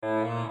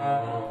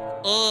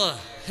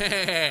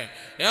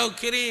É o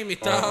crime,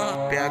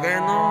 tá? Pega é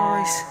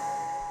nós,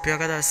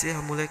 pega da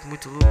Serra, moleque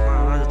muito louco,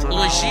 malado.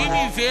 Hoje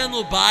me vê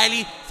no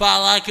baile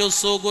falar que eu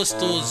sou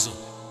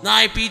gostoso.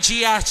 Naipe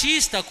de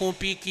artista com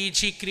pique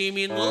de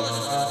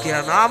criminoso.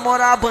 Quer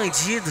namorar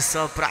bandido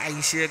só pra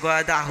encher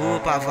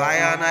guarda-roupa.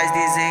 Havaianas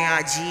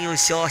desenhadinho,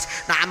 short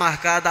na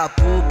marca da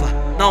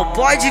polpa. Não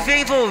pode ver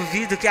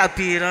envolvido que a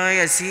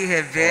piranha se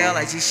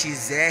revela. De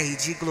XR,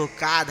 de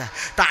glocada,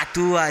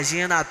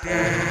 tatuagem na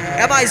perna.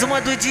 É mais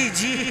uma do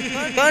Didi,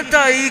 canta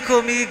aí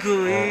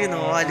comigo e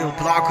não olha o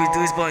bloco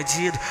dos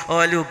bandidos.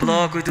 Olha o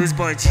bloco dos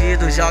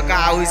bandidos,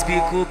 joga os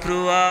bicos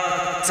pro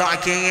alto. Só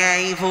quem é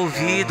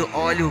envolvido,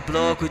 olha o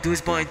bloco dos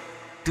bandidos,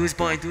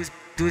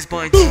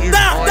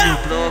 olha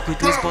o bloco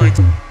dos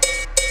bandidos,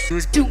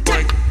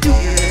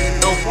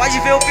 Não pode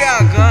ver o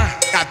PH,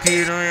 a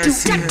piranha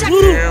se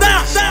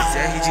revela.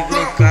 XR de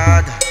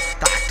glocada,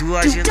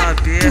 tatuagem na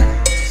perna.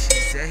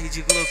 XR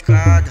de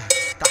glocada,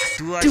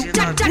 tatuagem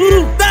na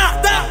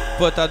perna.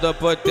 Puta do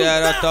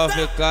puteiro tão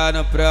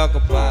ficando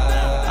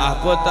preocupada. As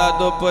putas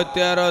do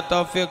puteiro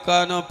tão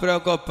ficando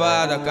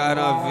preocupada. Com a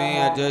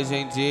novinha de hoje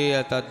em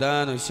dia tá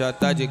dando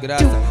chota de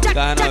graça. Com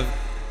a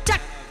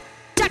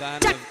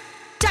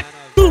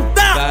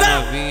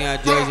novinha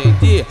de hoje em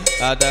dia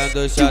tá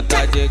dando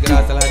chota de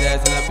graça. Ela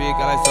desce na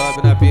pica, ela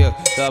sobe na pica.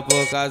 Só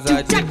por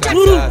causa de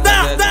cachaça.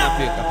 Desce na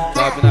pica,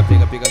 sobe na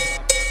pica, pica.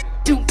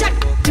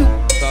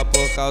 Só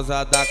por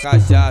causa da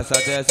cachaça,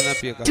 desce na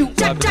pica, sobe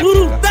na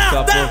pica.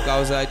 Só por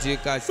causa de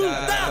cachaça,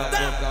 só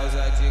por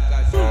causa de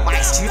cachaça.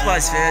 Mas tipo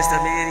as festas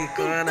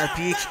americanas,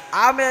 pique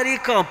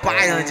American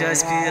Pie, onde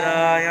as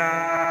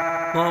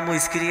piranha.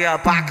 Vamos cria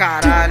pra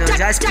caralho,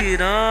 onde as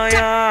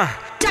piranha.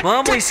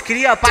 Vamos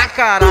cria pra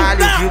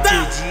caralho, viu que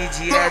o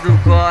Didi é do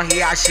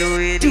corre,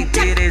 achou ele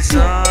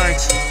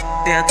interessante.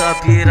 Tenta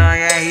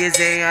piranha, é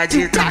resenha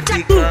de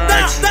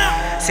traficante.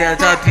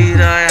 Senta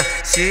piranha,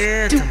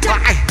 senta,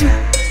 vai.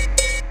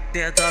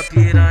 Tenta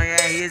piranha,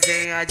 é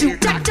resenha de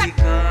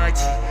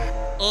traficante.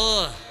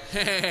 Oh,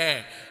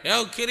 é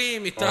o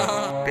crime,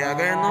 tá?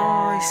 Pega é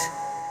nós,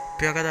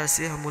 pega da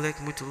Serra,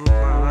 moleque muito louco,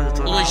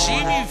 malado. Hoje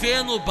me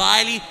vê no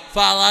baile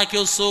falar que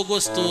eu sou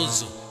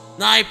gostoso.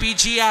 Naipe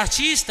de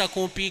artista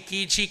com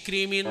pique de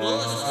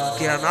criminoso.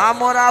 Quer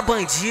namorar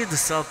bandido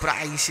só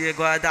pra encher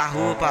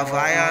guarda-roupa.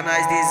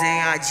 Havaianas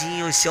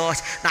desenhadinho,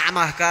 short na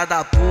marca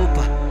da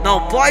polpa.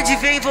 Não pode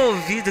ver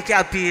envolvido que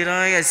a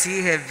piranha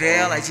se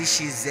revela. De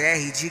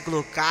XR, de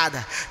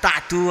glocada,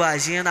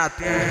 tatuagem na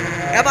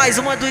perna. É mais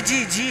uma do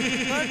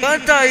Didi,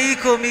 canta aí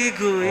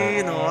comigo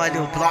e não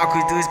olha o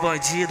bloco dos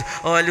bandidos.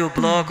 Olha o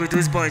bloco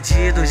dos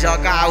bandidos,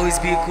 joga os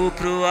bicos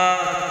pro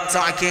alto.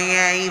 Só quem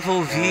é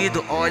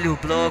envolvido, olha o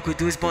bloco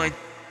dos bandidos,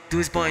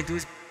 olha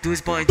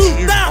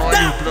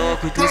o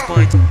bloco dos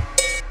bandidos,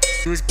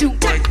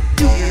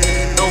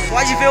 Não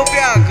pode ver o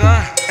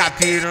PH, a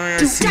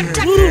piranha se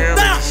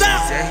revela.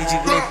 XR de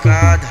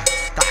glocada,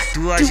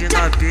 tatuagem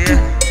na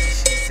perna.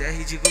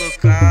 XR de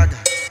glocada,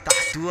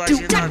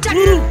 tatuagem na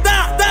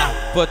perna.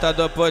 Puta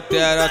do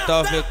puteiro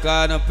tão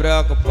ficando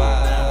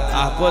preocupada.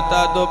 As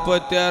putas do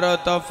puteiro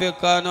tão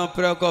ficando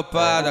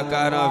preocupada. Com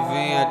a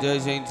novinha de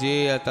hoje em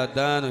dia tá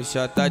dando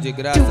chota de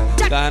graça.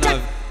 Com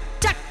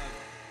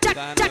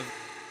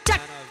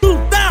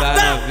a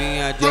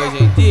novinha de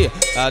hoje em dia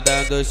tá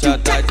dando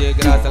chota de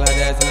graça. Ela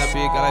desce na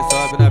pica, ela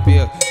sobe na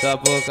pica. Só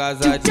por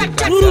causa de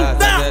cachaça.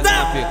 Desce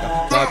na pica,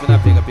 sobe na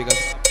pica, pica.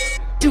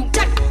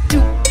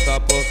 Só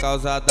por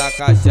causa da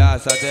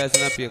cachaça, desce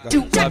na pica,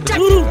 sobe na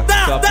pica.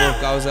 Só por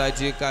causa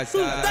de cachaça,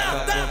 só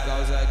por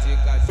causa de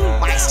cachaça.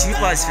 Mas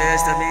tipo as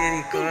festas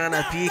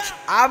americanas, pique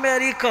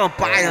American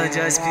Pie, onde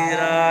as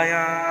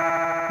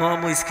piranha.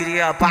 Vamos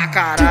cria pra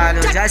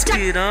caralho, onde as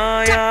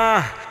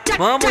piranha.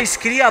 Vamos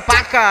cria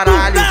pra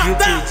caralho, viu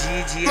que o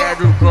Didi é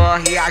do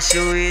corre,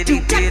 achou ele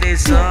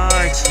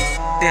interessante.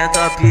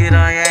 Tenta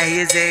piranha, é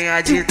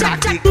resenha de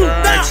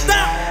traficante.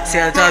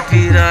 Senta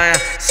piranha,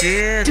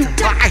 senta,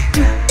 vai.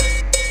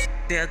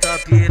 Tenta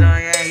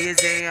piranha, é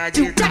resenha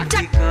de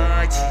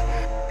traficante.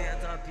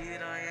 Tenta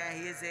piranha, é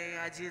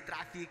resenha de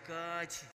traficante.